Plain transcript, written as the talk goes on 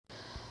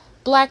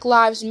Black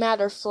Lives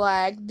Matter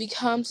flag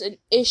becomes an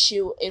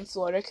issue in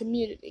Florida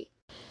community.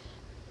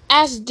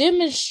 As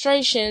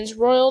demonstrations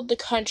roiled the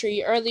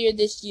country earlier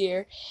this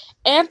year,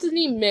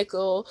 Anthony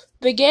Mickle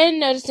began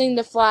noticing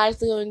the flags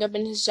going up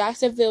in his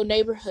Jacksonville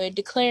neighborhood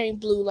declaring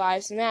Blue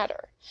Lives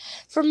Matter.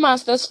 For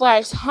months, those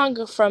flags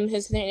hung from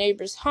his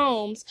neighbors'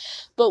 homes,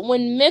 but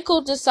when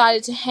Mickle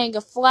decided to hang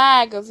a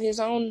flag of his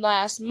own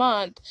last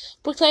month,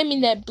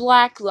 proclaiming that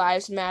Black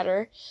Lives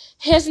Matter,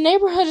 his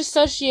neighborhood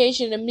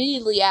association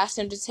immediately asked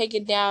him to take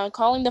it down,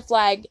 calling the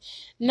flag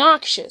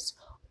noxious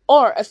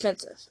or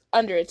offensive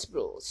under its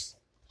rules.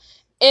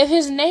 If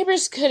his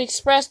neighbors could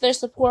express their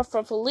support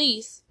for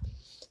police,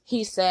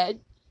 he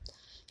said,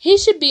 he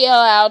should be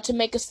allowed to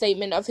make a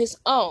statement of his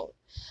own.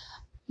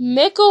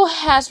 Mickle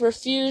has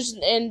refused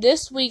in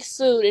this week's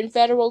suit in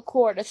federal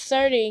court,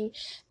 asserting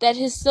that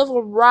his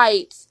civil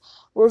rights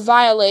were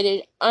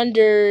violated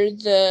under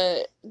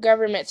the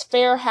government's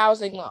fair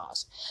housing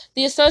laws.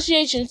 The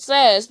association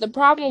says the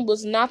problem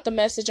was not the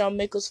message on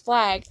Mickle's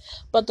flag,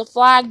 but the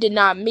flag did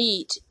not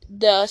meet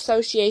the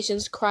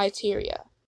association's criteria.